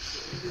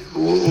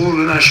all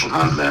the national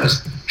hunt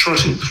mares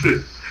trotting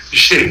through the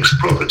Sheikh's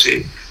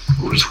property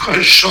was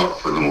quite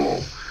shocked for them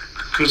all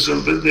because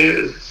but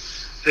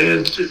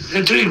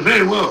they're doing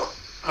very well.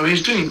 I mean,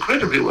 he's doing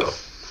incredibly well.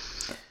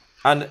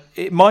 And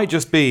it might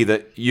just be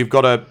that you've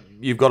got a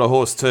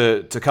horse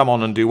to come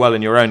on and do well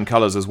in your own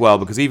colours as well,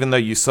 because even though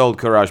you sold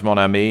Courage Mon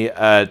Ami,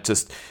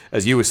 just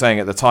as you were saying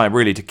at the time,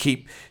 really to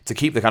keep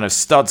the kind of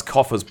studs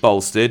coffers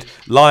bolstered.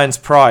 Lion's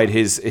Pride,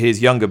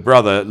 his younger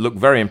brother, looked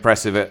very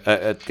impressive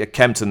at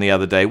Kempton the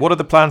other day. What are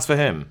the plans for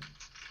him?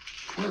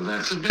 Well,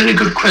 that's a very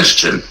good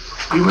question.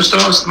 You must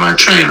ask my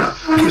trainer,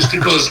 Mr.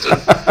 Gosden.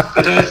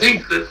 But I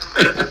think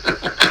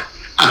that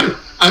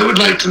I would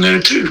like to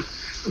know too,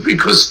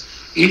 because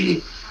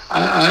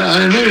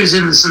I know he's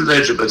in the St.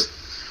 Ledger, but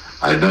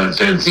I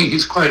don't think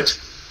he's quite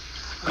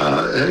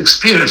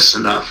experienced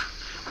enough.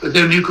 But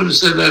then you could have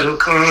said that of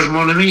Courage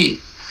Mon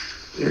Ami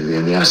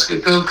in the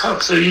Ascot Gold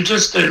Cup, so you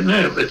just don't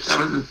know. But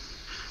I mean,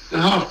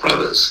 the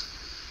half-brothers,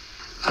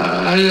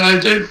 I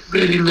don't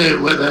really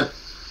know whether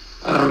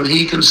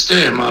he can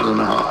stay a mile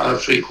and a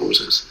half,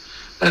 3/4.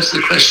 That's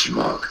the question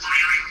mark,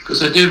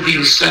 because I don't think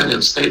his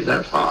stallion stayed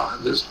that far,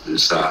 the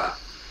sire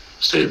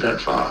stayed that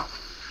far.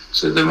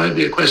 So there might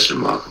be a question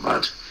mark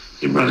about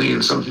him running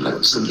in something like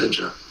the St.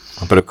 Ledger.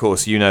 But of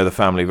course, you know the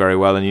family very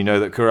well, and you know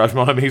that Courage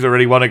Mon Ami's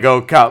already won a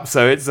Gold Cup,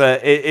 so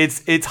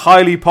it's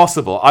highly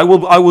possible. I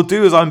will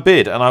do as I'm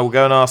bid, and I will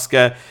go and ask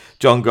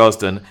John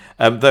Gosden.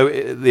 Though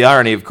the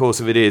irony, of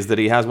course, of it is that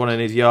he has one in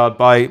his yard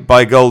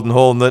by Golden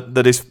Horn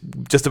that is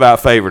just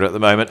about favourite at the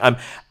moment.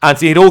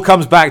 Anthony, it all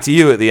comes back to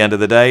you at the end of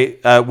the day.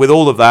 With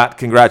all of that,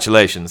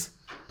 congratulations.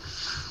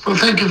 Well,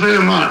 thank you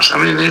very much.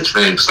 I mean, it's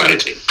very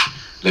exciting.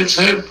 Let's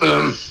hope.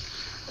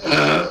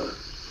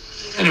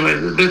 Anyway,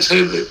 let's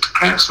hope that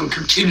Cracksman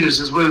continues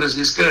as well as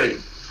he's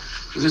going,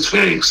 because it's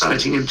very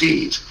exciting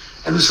indeed.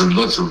 And there's some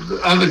lots of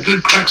other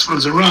good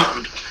Cracksmans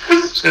around,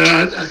 so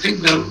I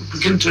think they'll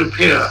begin to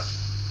appear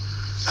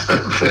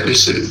fairly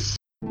soon.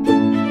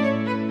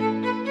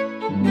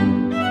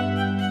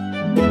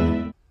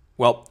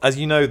 Well, as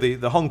you know,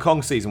 the Hong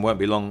Kong season won't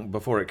be long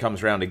before it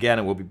comes around again,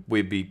 and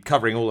we'll be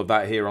covering all of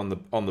that here on the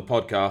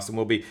podcast, and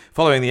we'll be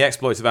following the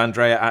exploits of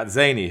Andrea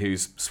Atzeni,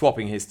 who's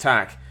swapping his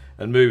tack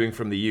and moving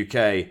from the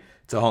UK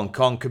to Hong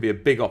Kong. Could be a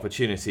big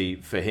opportunity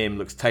for him.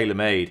 Looks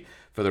tailor-made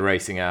for the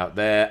racing out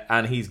there,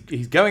 and he's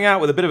going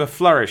out with a bit of a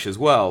flourish as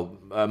well.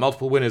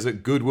 Multiple winners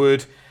at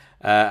Goodwood,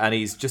 and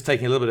he's just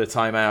taking a little bit of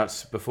time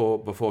out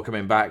before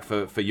coming back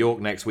for York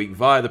next week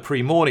via the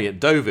Prix Morny at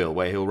Deauville,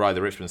 where he'll ride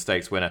the Richmond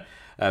Stakes winner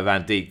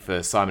Van Deek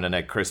for Simon and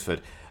Ed Crisford.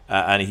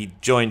 And he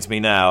joins me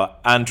now.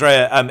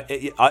 Andrea,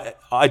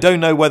 I don't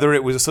know whether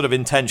it was a sort of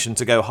intention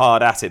to go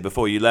hard at it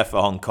before you left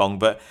for Hong Kong,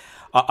 but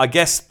I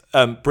guess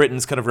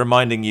Britain's kind of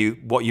reminding you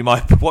what you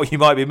might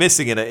be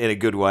missing in a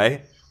good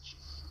way.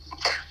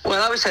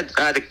 Well, I always had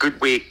a good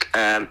week,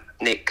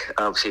 Nick.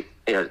 Obviously,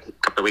 a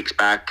couple of weeks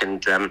back,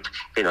 and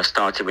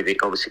started with the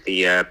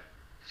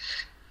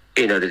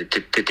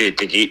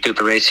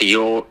race at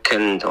York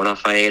and on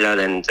Rafaela,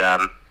 and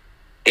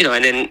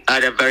and then I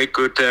had a very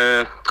good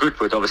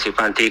Goodwood. Obviously,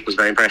 Van Deek was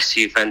very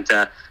impressive, and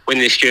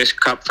winning the Stewards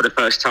Cup for the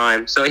first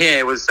time. So yeah,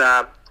 it was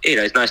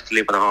it's nice to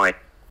live on a high.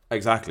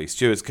 Exactly,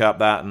 Stewards Cup,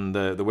 that, and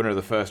the winner of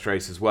the first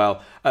race as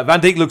well. Van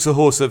Deek looks a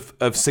horse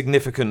of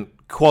significant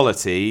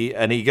quality,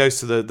 and he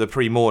goes to the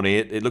Prix Morny.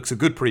 It looks a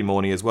good Prix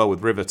Morny as well,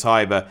 with River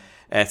Tiber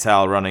et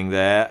al. Running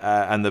there,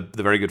 and the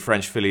very good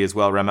French filly as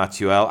well,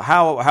 Ramatuelle.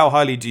 How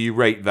highly do you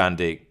rate Van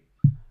Deek?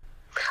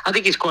 I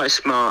think he's quite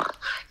smart,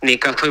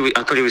 Nick. I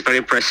thought he was very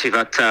impressive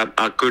at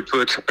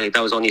Goodwood. That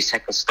was only his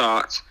second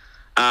start.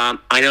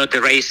 I know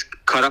the race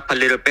caught up a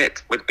little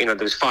bit. With there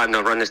was 5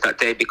 no-runners that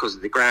day because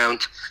of the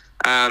ground.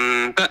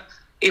 But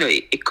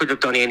it could have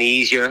done any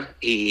easier.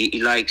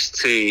 He likes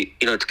to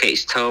get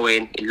his toe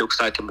in. It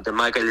looks like there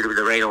might get a little bit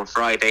of rain on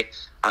Friday.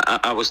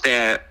 I was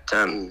there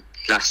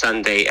last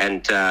Sunday,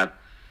 and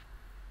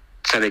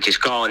Sunday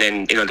just gone,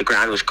 and the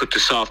ground was good to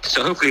soft.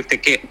 So hopefully, if they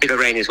get a bit of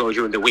rain as well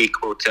during the week,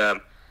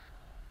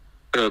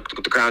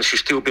 the ground should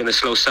still be on the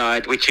slow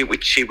side, which would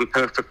be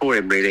perfect for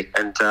him, really.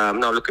 And I'm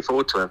not looking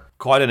forward to him.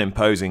 Quite an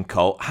imposing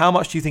colt. How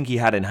much do you think he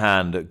had in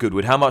hand at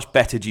Goodwood? How much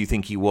better do you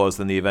think he was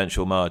than the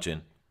eventual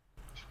margin?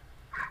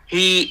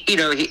 He's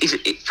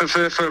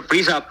for a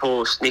breeze-up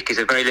horse. Nick is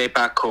a very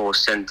laid-back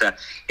horse, and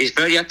it's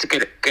very hard to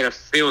get a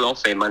feel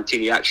of him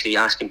until you actually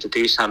ask him to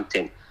do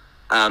something.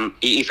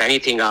 If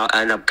anything, I'll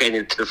end up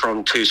getting to the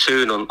front too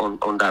soon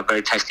on that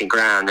very testing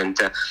ground, and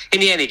in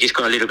the end, he just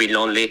got a little bit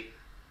lonely.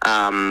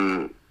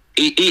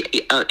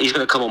 He's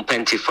going to come on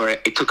plenty for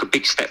it. It took a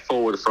big step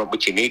forward from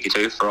which he needed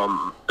to,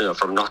 from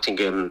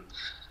Nottingham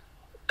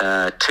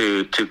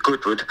to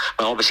Goodwood,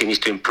 but obviously he needs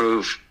to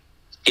improve.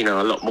 A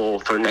lot more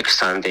for next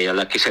Sunday.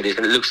 Like you said, it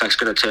looks like it's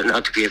going to turn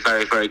out to be a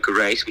very, very good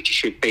race, which it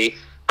should be.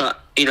 But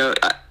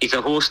it's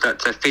a horse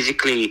that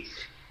physically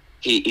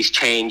he's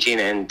changing,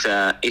 and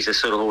is a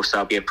sort of horse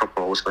that'll be a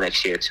proper horse for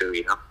next year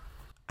too.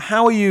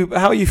 How are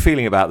you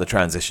feeling about the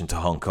transition to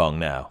Hong Kong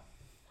now?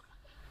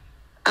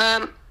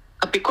 I'll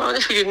be quite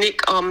honest with you,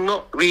 Nick. I'm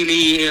not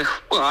really.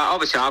 Well,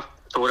 obviously I've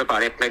thought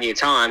about it plenty of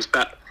times,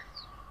 but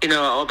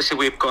obviously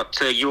we've got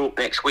York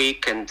next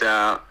week, and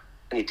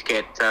I need to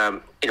get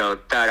that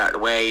out of the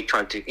way,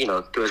 trying to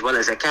do as well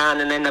as I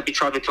can, and then I'll be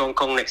traveling to Hong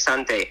Kong next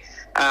Sunday.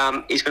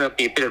 It's going to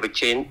be a bit of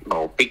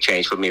a big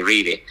change for me,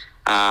 really.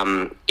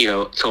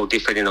 It's all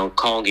different in Hong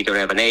Kong. You don't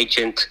have an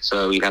agent,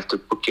 so you have to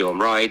book your own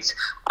rides.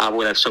 I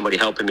will have somebody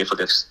helping me for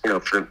this,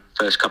 for the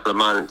first couple of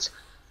months.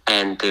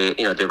 And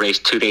they race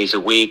 2 days a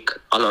week,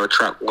 a lot of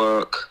track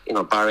work,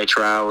 barrier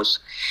trials,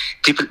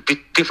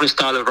 different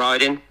style of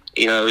riding.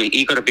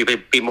 You got to be a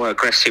bit more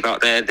aggressive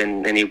out there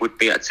than he would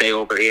be, I'd say,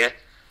 over here.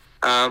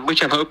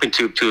 Which I'm hoping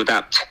to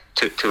adapt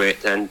to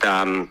it, and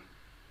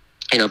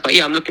but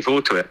yeah, I'm looking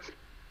forward to it.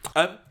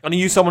 And are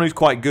you someone who's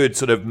quite good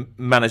sort of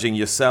managing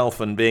yourself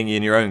and being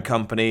in your own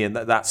company and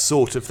that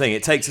sort of thing?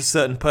 It takes a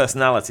certain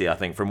personality, I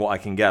think, from what I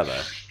can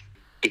gather.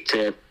 It's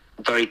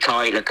very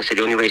tight. Like I said,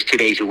 you only race 2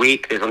 days a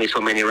week. There's only so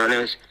many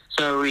runners,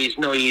 so it's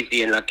not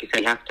easy. And like I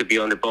said, you have to be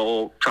on the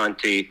ball, trying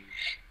to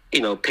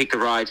pick the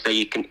rides that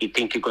you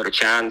think you've got a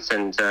chance,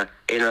 and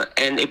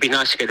and it'd be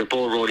nice to get the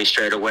ball rolling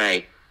straight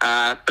away.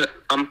 But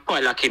I'm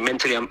quite lucky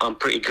mentally. I'm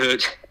pretty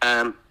good.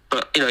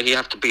 But you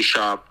have to be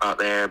sharp out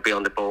there, be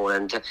on the ball,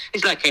 and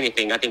it's like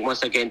anything. I think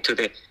once I get into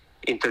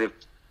the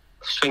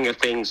swing of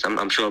things,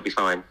 I'm sure I'll be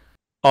fine.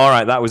 All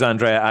right, that was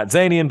Andrea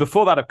Atzeni, and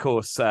before that, of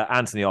course,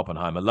 Anthony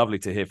Oppenheimer. Lovely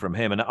to hear from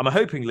him, and I'm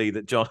hoping, Lee,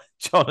 that John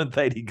and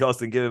Thady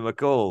Gosden give him a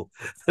call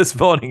this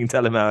morning and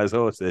tell him how his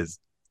horse is.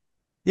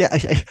 Yeah,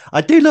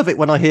 I do love it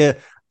when I hear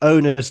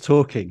owners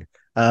talking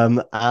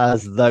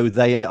as though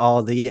they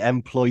are the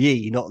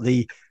employee, not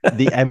the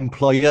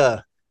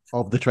employer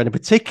of the trainer,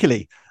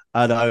 particularly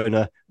an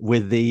owner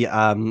with the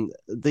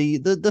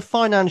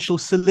financial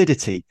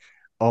solidity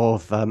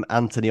of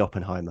Anthony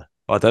Oppenheimer.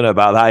 I don't know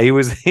about that. He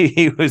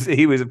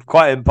was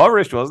quite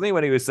impoverished, wasn't he,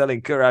 when he was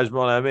selling Courage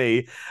Mon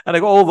Ami? And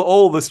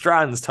all the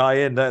strands tie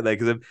in, don't they?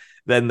 Because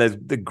then there's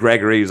the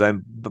Gregory, who's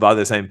owned by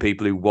the same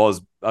people, who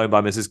was owned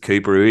by Mrs.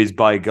 Cooper, who is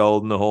by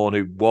Golden Horn,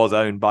 who was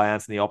owned by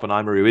Anthony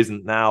Oppenheimer, who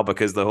isn't now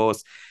because the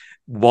horse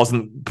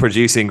wasn't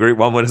producing Group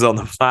 1 winners on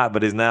the flat,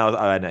 but is now.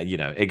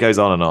 It goes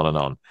on and on and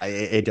on.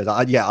 It does.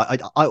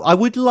 I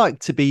would like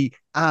to be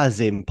as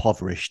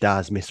impoverished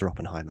as Mr.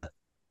 Oppenheimer.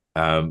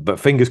 But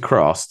fingers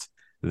crossed,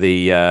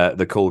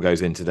 the call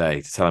goes in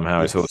today to tell him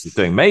how his horse is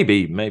doing.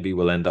 Maybe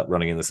we'll end up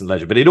running in the St.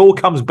 Leger, but it all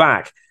comes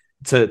back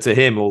to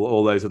him.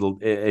 All those little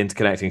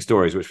interconnecting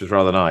stories, which was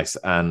rather nice,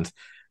 and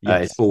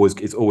it's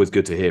always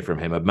good to hear from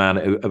him. A man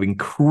of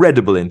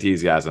incredible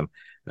enthusiasm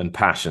and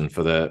passion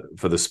for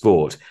the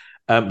sport.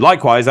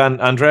 Likewise,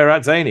 Andrea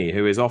Atzeni,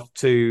 who is off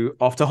to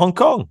Hong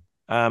Kong,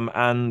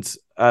 and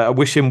I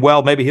wish him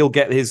well. Maybe he'll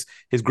get his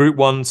Group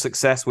 1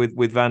 success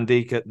with Van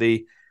Deek at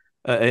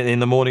in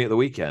the morning at the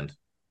weekend.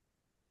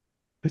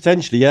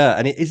 Potentially, yeah.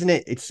 And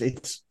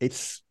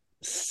it's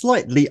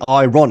slightly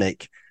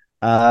ironic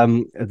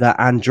that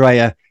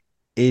Andrea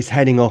is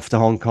heading off to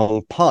Hong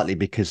Kong, partly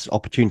because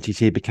opportunities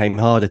here became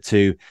harder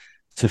to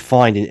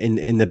find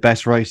in the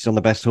best races on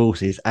the best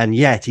horses, and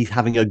yet he's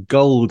having a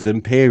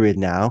golden period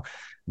now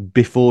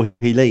before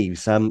he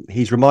leaves.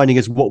 He's reminding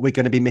us what we're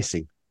going to be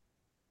missing.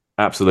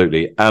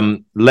 Absolutely.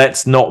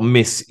 Let's not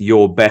miss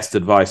your best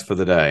advice for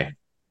the day.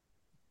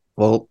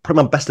 Well,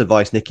 probably my best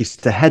advice, Nick, is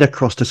to head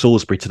across to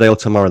Salisbury today or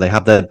tomorrow. They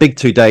have their big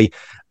 2-day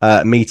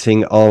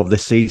meeting of the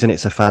season.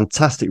 It's a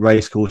fantastic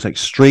racecourse,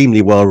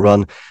 extremely well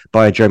run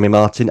by Jeremy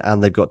Martin,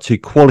 and they've got 2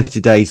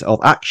 quality days of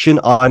action.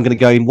 I'm going to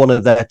go in one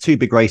of their 2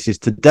 big races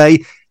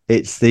today.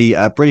 It's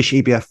the British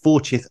EBF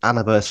 40th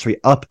anniversary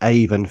Up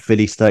Avon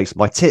Filly Stakes.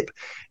 My tip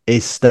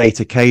is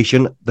State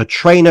Occasion. The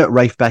trainer,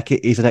 Rafe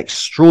Beckett, is in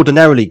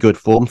extraordinarily good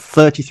form,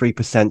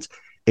 33%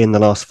 in the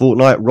last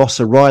fortnight. Ross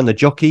O'Ryan, the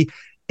jockey,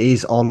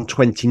 is on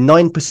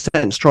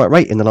 29% strike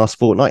rate in the last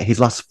fortnight. His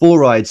last 4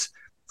 rides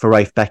for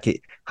Rafe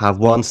Beckett have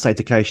won. State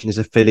Occasion is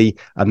a filly,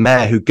 a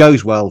mare who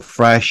goes well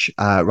fresh,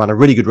 ran a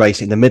really good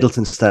race in the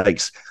Middleton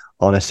Stakes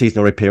on a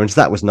seasonal appearance.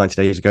 That was 90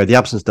 days ago. The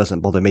absence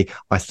doesn't bother me.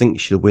 I think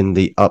she'll win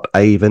the Up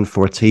Avon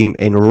for a team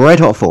in red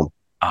hot form.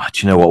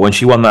 Do you know what? When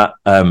she won that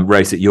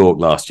race at York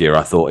last year,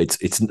 I thought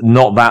it's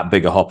not that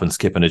big a hop and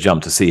skip and a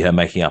jump to see her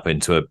making up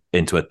into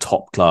a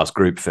top class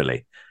group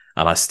filly.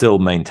 And I still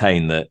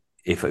maintain that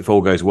if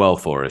all goes well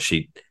for her,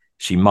 she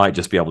might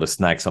just be able to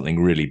snag something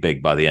really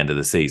big by the end of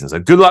the season. So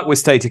good luck with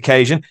State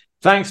Occasion.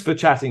 Thanks for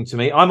chatting to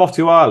me. I'm off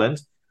to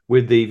Ireland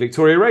with the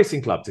Victoria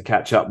Racing Club to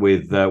catch up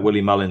with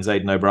Willie Mullins,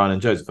 Aidan O'Brien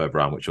and Joseph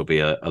O'Brien, which will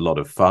be a lot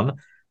of fun.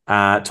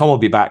 Tom will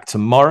be back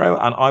tomorrow,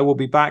 and I will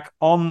be back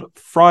on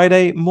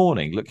Friday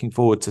morning. Looking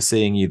forward to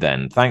seeing you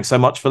then. Thanks so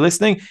much for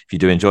listening. If you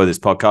do enjoy this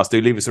podcast, do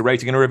leave us a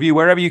rating and a review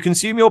wherever you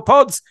consume your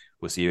pods.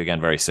 We'll see you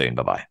again very soon.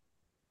 Bye-bye.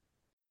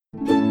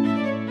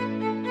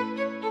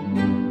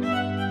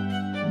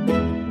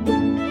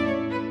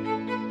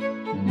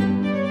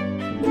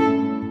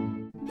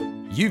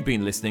 You've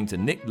been listening to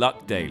Nick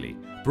Luck Daily,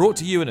 brought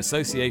to you in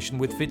association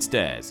with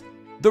FitzDares,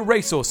 the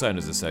Racehorse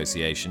Owners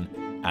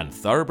Association, and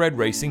Thoroughbred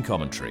Racing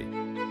Commentary.